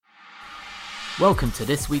Welcome to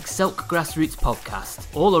this week's Selk Grassroots podcast,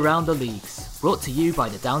 all around the leagues, brought to you by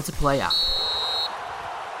the Down to Play app.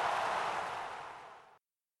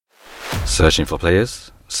 Searching for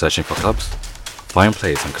players? Searching for clubs? Find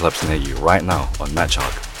players and clubs near you right now on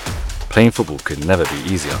MatchHawk. Playing football could never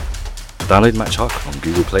be easier. Download MatchHawk on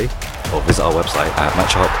Google Play or visit our website at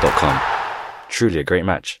matchhawk.com. Truly a great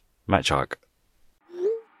match. MatchHawk.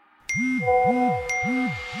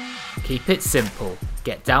 Keep it simple.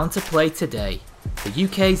 Get Down to Play today, the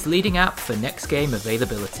UK's leading app for next game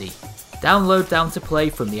availability. Download Down to Play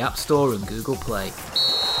from the App Store and Google Play.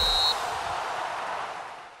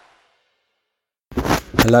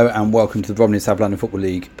 Hello and welcome to the Bromley South London Football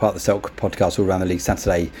League, part of the Selk podcast all around the league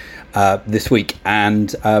Saturday this week. And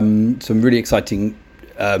some really exciting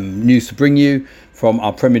news to bring you from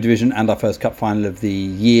our Premier Division and our first cup final of the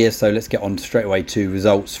year. So let's get on straight away to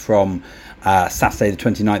results from Saturday the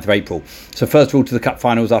 29th of April. So first of all, to the cup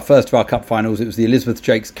finals, our first of our cup finals. It was the Elizabeth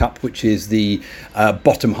Jakes Cup, which is the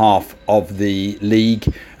bottom half of the league,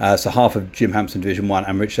 so half of Jim Hampson Division 1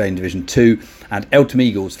 and Rich Lane Division 2, and Eltham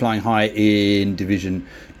Eagles, flying high in Division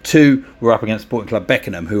 2, were up against Sporting Club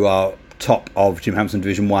Beckenham, who are top of Jim Hampson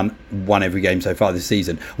Division 1, won every game so far this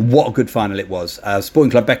season. What a good final it was.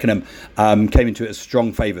 Sporting Club Beckenham came into it as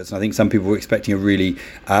strong favourites, and I think some people were expecting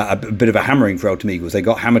a bit of a hammering for Eltham Eagles. They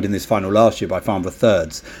got hammered in this final last year by Farnborough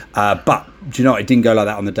Thirds, but do you know what? It didn't go like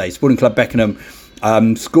that on the day. Sporting Club Beckenham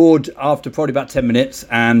scored after probably about 10 minutes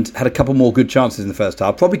and had a couple more good chances in the first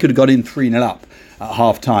half. Probably could have got in 3-0 up at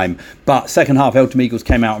half time, but second half Eltham Eagles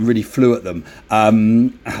came out and really flew at them. How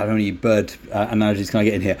many bird analogies can I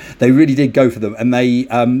get in here? They really did go for them, and they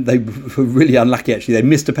were really unlucky actually. They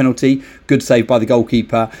missed a penalty, good save by the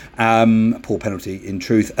goalkeeper, poor penalty in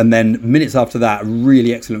truth, and then minutes after that a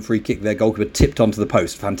really excellent free kick. Their goalkeeper tipped onto the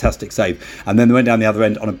post, fantastic save, and then they went down the other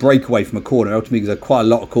end on a breakaway from a corner. Eltham Eagles had quite a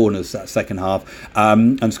lot of corners that second half,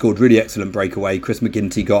 and scored really excellent breakaway. Chris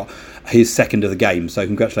McGinty got his second of the game, so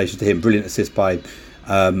congratulations to him. Brilliant assist by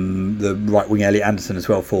the right wing Elliot Anderson as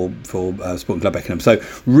well for Sporting Club Beckenham. So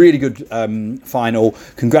really good final.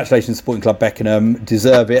 Congratulations to Sporting Club Beckenham,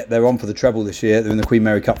 deserve it. They're on for the treble this year. They're in the Queen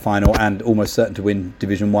Mary Cup final and almost certain to win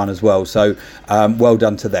Division 1 as well, so well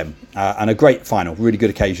done to them, and a great final, really good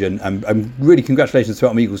occasion, and really congratulations to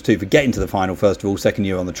Eltham Eagles too for getting to the final first of all, second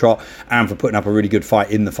year on the trot, and for putting up a really good fight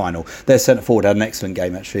in the final. Their centre forward had an excellent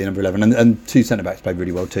game actually, number 11, and two centre backs played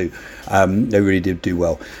really well too. They really did do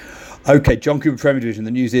well. Okay, John Cooper Premier Division. The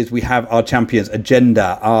news is we have our champions,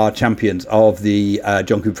 Agenda, are champions of the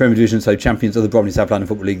John Cooper Premier Division, so champions of the Bromley South London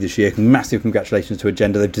Football League this year. Massive congratulations to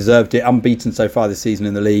Agenda. They've deserved it. Unbeaten so far this season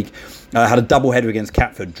in the league. Had a double header against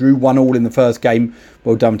Catford. Drew 1-1 in the first game.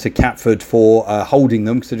 Well done to Catford for holding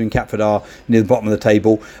them, considering Catford are near the bottom of the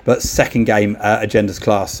table. But second game, Agenda's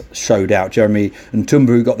class showed out. Jeremy Ntumbu,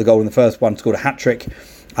 who got the goal in the first one, scored a hat-trick.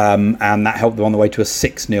 And that helped them on the way to a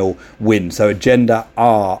 6-0 win. So Agenda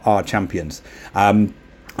are our champions.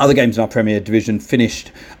 Other games in our Premier Division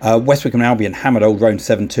finished. West Wickham and Albion hammered Old Roan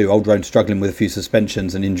 7-2. Old Roan struggling with a few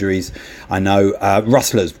suspensions and injuries, I know.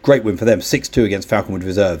 Rustlers, great win for them, 6-2 against Falconwood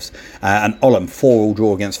Reserves. And Oldham, 4-4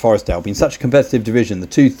 draw against Forestdale. Been such a competitive division.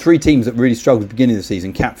 The three teams that really struggled at the beginning of the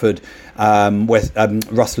season, Catford,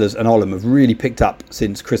 Rustlers and Oldham, have really picked up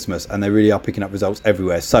since Christmas, and they really are picking up results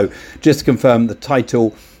everywhere. So just to confirm, the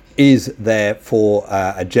title is there for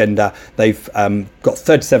Agenda. They've got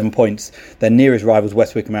 37 points. Their nearest rivals,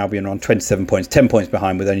 West Wickham Albion, are on 27 points, 10 points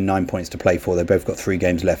behind with only 9 points to play for. They've both got 3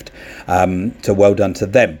 games left, so well done to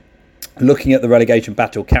them. Looking at the relegation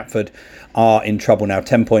battle, Catford are in trouble now,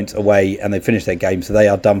 10 points away, and they finished their game, so they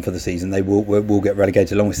are done for the season. They will get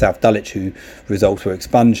relegated along with South Dulwich, who results were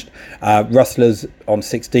expunged. Rustlers on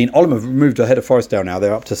 16. Oldham have moved ahead of Forestdale now.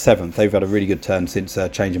 They're up to 7th. They've had a really good turn since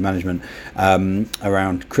change of management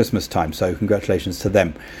around Christmas time, so congratulations to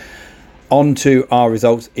them. On to our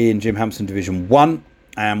results in Jim Hampson Division 1,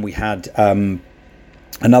 and we had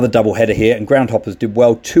another double header here, and Groundhoppers did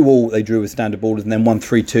well. 2-2 they drew with Standard Borders, and then won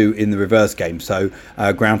 3-2 in the reverse game. So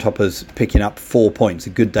Groundhoppers picking up 4 points,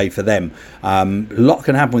 a good day for them. A lot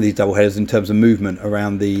can happen with these double headers in terms of movement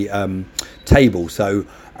around the table. So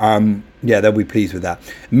they'll be pleased with that.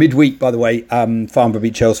 Midweek, by the way, Farnborough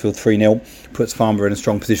beat Chelsfield 3-0, puts Farnborough in a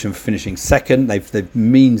strong position for finishing second. They've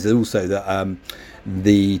means also that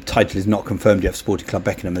the title is not confirmed yet for Sporting Club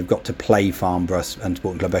Beckenham. They've got to play Farnborough, and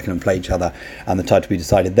Sporting Club Beckenham play each other, and the title will be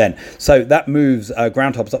decided then. So that moves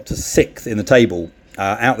Groundhoppers up to 6th in the table,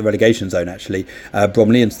 out the relegation zone actually.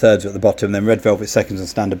 Bromleyans thirds are at the bottom, then Red Velvet seconds, and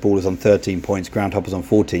Standard Ballers on 13 points, Groundhoppers on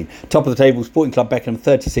 14. Top of the table, Sporting Club Beckenham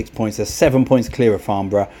 36 points. They're 7 points clear of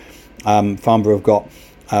Farnborough. Farnborough have got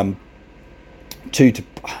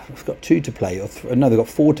I've got 2 to play, no, they've got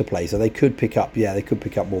 4 to play, so they could pick up. Yeah, they could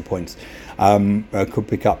pick up more points. Could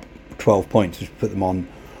pick up 12 points, which would put them on.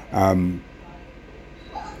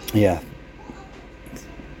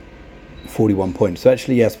 41 points. So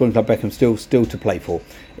actually, Sporting Club Beckenham still to play for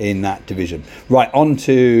in that division. Right, on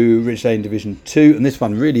to Rich Lane Division 2, and this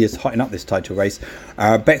one really is hotting up this title race.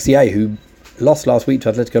 Bexley A, who lost last week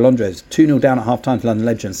to Atletico Londres, 2-0 down at half-time to London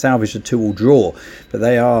Legends, salvaged a 2-2 draw, but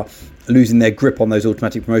they are losing their grip on those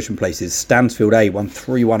automatic promotion places. Stansfield A won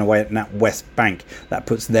 3-1 away at Nat West Bank. That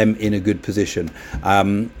puts them in a good position.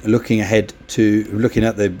 Looking at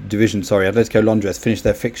the division, Atletico Londres finished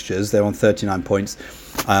their fixtures. They're on 39 points,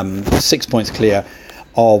 6 points clear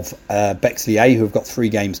of Bexley A, who have got 3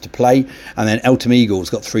 games to play, and then Eltham Eagles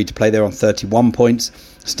got 3 to play. They're on 31 points.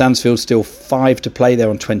 Stansfield still 5 to play.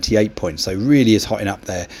 They're on 28 points. So really is hotting up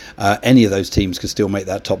there. Any of those teams could still make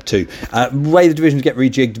that top 2. The way the divisions get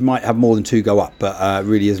rejigged, might have more than 2 go up, but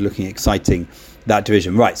really is looking exciting, that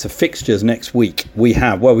division. Right, so fixtures next week. We've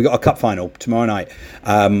got a cup final tomorrow night.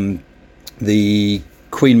 The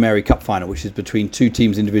Queen Mary Cup final, which is between 2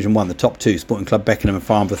 teams in Division 1, the top 2, Sporting Club Beckenham and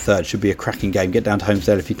Farnborough third. Should be a cracking game. Get down to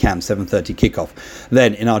Homestead if you can, 7:30 kickoff.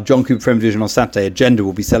 Then in our John Cooper Premier Division on Saturday, Agenda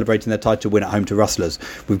will be celebrating their title win at home to Rustlers.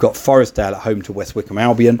 We've got Forestdale at home to West Wickham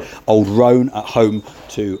Albion, Old Roan at home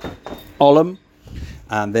to Oldham,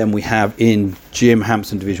 and then we have in Jim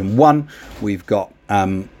Hampson Division 1, we've got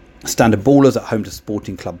Standard Ballers at home to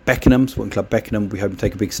Sporting Club Beckenham. Sporting Club Beckenham, we hope to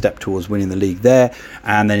take a big step towards winning the league there.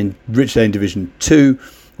 And then in Rich Lane Division 2,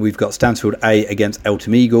 we've got Stansfield A against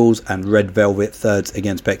Eltham Eagles and Red Velvet thirds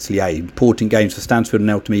against Bexley A. Important games for Stansfield and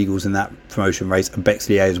Eltham Eagles in that promotion race, and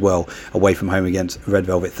Bexley A as well, away from home against Red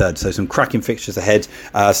Velvet thirds. So some cracking fixtures ahead.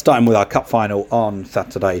 Starting with our cup final on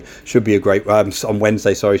Saturday, on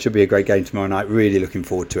Wednesday, should be a great game tomorrow night. Really looking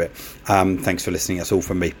forward to it. Thanks for listening. That's all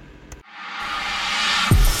from me.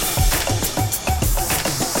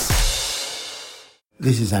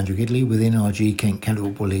 This is Andrew Gidley with NRG Kent County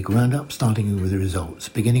Football League Roundup, starting with the results.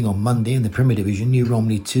 Beginning on Monday in the Premier Division, New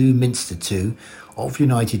Romney 2, Minster 2, Oxford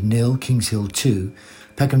United 0, Kings Hill 2,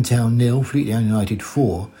 Peckham Town 0, Fleetdown United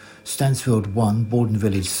 4, Stansfield 1, Borden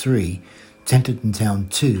Village 3, Tenterden Town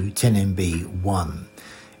 2, 10MB 1.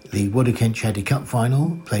 The Wooder Kent Charity Cup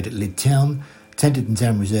final played at Lydd Town, Tenterden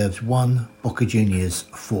Town Reserves 1, Boca Juniors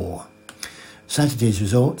 4. Saturday's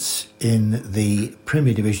results in the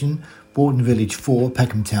Premier Division: Borden Village 4,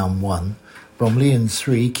 Peckham Town 1, Bromleyans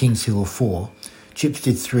 3, Kings Hill 4,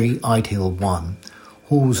 Chipstead 3, Idehill 1,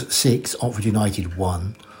 Halls 6, Oxford United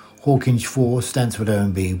 1, Hawkinge 4, Stansford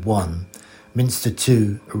OMB 1, Minster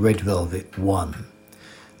 2, Red Velvet 1.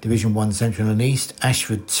 Division 1 Central and East,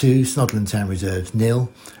 Ashford 2, Snodland Town Reserves 0,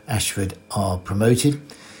 Ashford are promoted.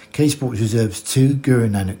 K-Sports Reserves 2, Guru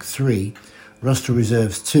Nanak 3, Rustle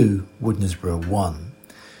Reserves 2, Woodnesborough 1.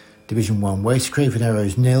 Division 1 West, Crayford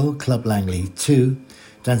Arrows 0, Club Langley 2,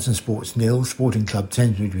 Danson Sports 0, Sporting Club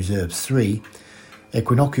Thamesmead Reserves 3,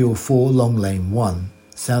 Equinoctial 4, Long Lane 1,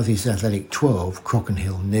 South East Athletic 12,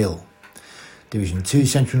 Crockenhill 0. Division 2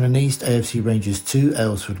 Central and East, AFC Rangers 2,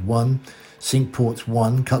 Aylesford 1, Cinque Ports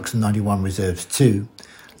 1, Cuxton 91 Reserves 2,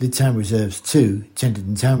 Lydd Town Reserves 2,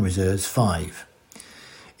 Tenterden Town Reserves 5.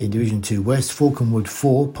 In Division 2 West, Falconwood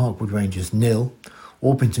 4, Parkwood Rangers 0,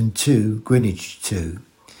 Orpington 2, Greenwich 2.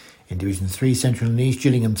 In Division 3 Central and East,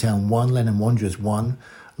 Gillingham Town 1, Lenham Wanderers 1,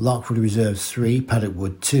 Larkwood Reserves 3,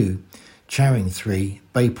 Paddockwood 2, Charing 3,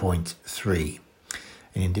 Baypoint 3.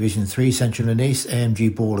 And in Division 3 Central and East,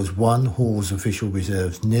 AMG Ballers 1, Halls Official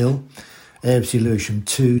Reserves 0, AFC Lewisham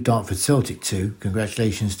 2, Dartford Celtic 2.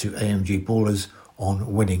 Congratulations to AMG Ballers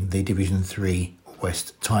on winning the Division 3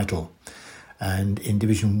 West title. And in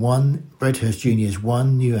Division 1, Bredhurst Juniors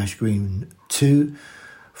 1, New Ash Green 2,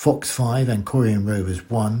 Fox 5 and Corian Rovers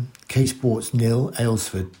 1, K-Sports 0,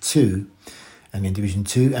 Aylesford 2, and in Division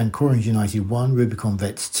 2, Ancorans United 1, Rubicon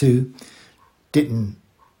Vets 2, Ditton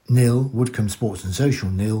 0, Woodcombe Sports and Social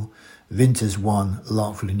 0, Vinters 1,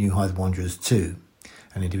 Larkfield and New Hythe Wanderers 2,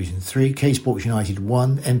 and in Division 3, K-Sports United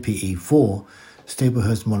 1, MPE 4,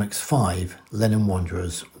 Staplehurst Monarchs 5, Lenham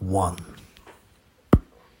Wanderers 1.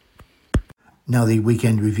 Now the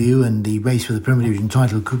weekend review, and the race for the Premier Division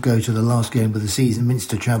title could go to the last game of the season.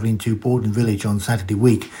 Minster travelling to Borden Village on Saturday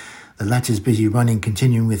week. The latter's busy running,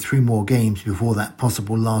 continuing with 3 more games before that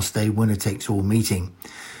possible last day winner-takes-all meeting.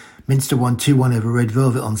 Minster won 2-1 over Red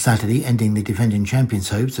Velvet on Saturday, ending the defending champions'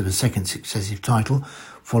 hopes of a second successive title,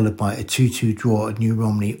 followed by a 2-2 draw at New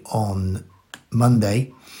Romney on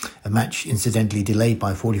Monday. A match incidentally delayed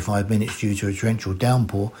by 45 minutes due to a torrential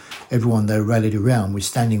downpour. Everyone, though, rallied around with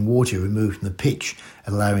standing water removed from the pitch,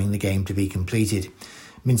 allowing the game to be completed.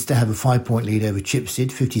 Minster have a 5-point lead over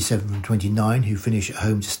Chipstead, 57 from 29, who finish at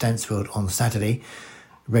home to Stansfeld on Saturday.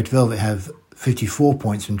 Red Velvet have 54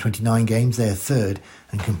 points from 29 games. They are third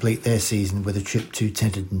and complete their season with a trip to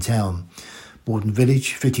Tenterden Town. Borden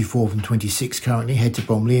Village, 54 from 26 currently, head to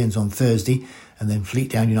Bromleyans on Thursday and then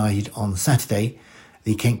Fleetdown United on Saturday.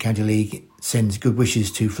 The Kent County League sends good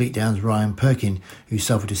wishes to Fleetdown's Ryan Perkin, who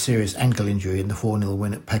suffered a serious ankle injury in the 4-0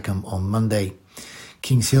 win at Peckham on Monday.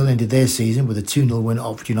 Kings Hill ended their season with a 2-0 win at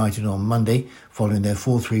Oxford United on Monday, following their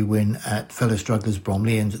 4-3 win at fellow strugglers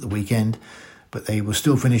Bromleyans at the weekend, but they will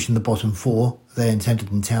still finish in the bottom four. They and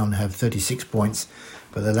Tenterden Town have 36 points,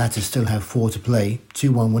 but the latter still have 4 to play,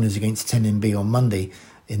 2-1 winners against 10MB on Monday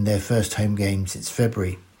in their first home game since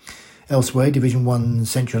February. Elsewhere, Division 1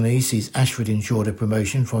 Central and East sees Ashford ensured a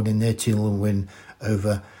promotion following their 2-0 win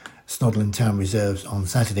over Snodland Town Reserves on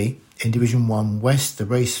Saturday. In Division 1 West, the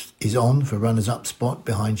race is on for runners-up spot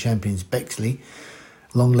behind champions Bexley.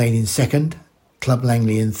 Long Lane in second, Club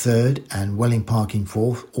Langley in third and Welling Park in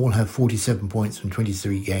fourth. All have 47 points from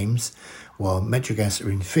 23 games, while Metrogas are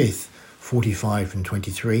in fifth, 45 from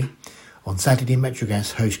 23. On Saturday,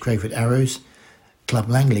 Metrogas host Crayford Arrows. Club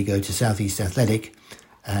Langley go to South East Athletic,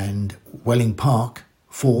 and Welling Park,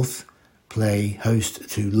 fourth, play host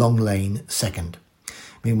to Long Lane, second.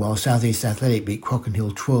 Meanwhile, South East Athletic beat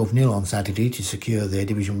Crockenhill 12-0 on Saturday to secure their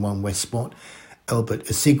Division 1 West spot, Albert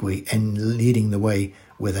Osigwe leading the way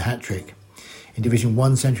with a hat-trick. In Division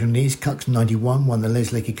 1 Central and East, Cuxton 91 won the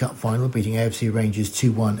Leslie Cup final, beating AFC Rangers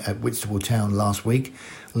 2-1 at Whitstable Town last week.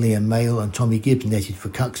 Liam Mayle and Tommy Gibbs netted for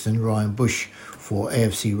Cuxton, Ryan Bush for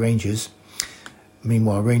AFC Rangers.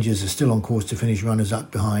 Meanwhile, Rangers are still on course to finish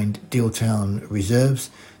runners-up behind Deal Town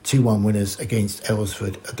Reserves, 2-1 winners against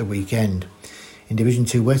Aylesford at the weekend. In Division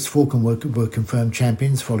 2 West, Falcon were confirmed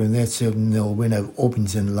champions following their 7-0 win over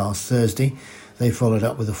Orpington last Thursday. They followed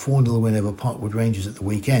up with a 4-0 win over Parkwood Rangers at the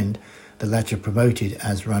weekend, the latter promoted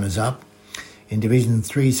as runners-up. In Division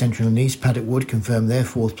 3 Central and East, Paddock Wood confirmed their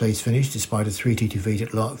 4th place finish despite a 3-2 defeat at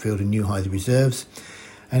Larkfield and New Hythe Reserves.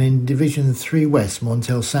 And in Division 3 West,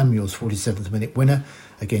 Montel Samuel's 47th minute winner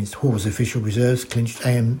against Hawes Official Reserves clinched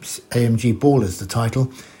AMG Ballers the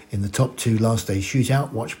title in the top 2 last day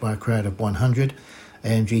shootout, watched by a crowd of 100.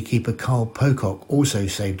 AMG keeper Carl Pocock also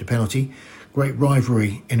saved a penalty. Great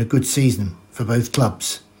rivalry in a good season for both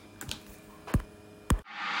clubs.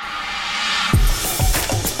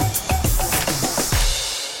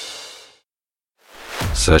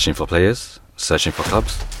 Searching for players? Searching for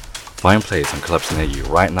clubs? Find players and clubs near you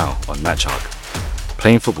right now on MatchHawk.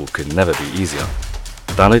 Playing football could never be easier.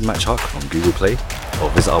 Download MatchHawk on Google Play or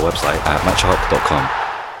visit our website at matchhawk.com.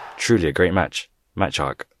 Truly a great match.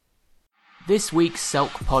 MatchHawk. This week's Selk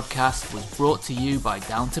podcast was brought to you by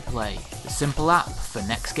Down to Play, the simple app for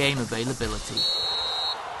next game availability.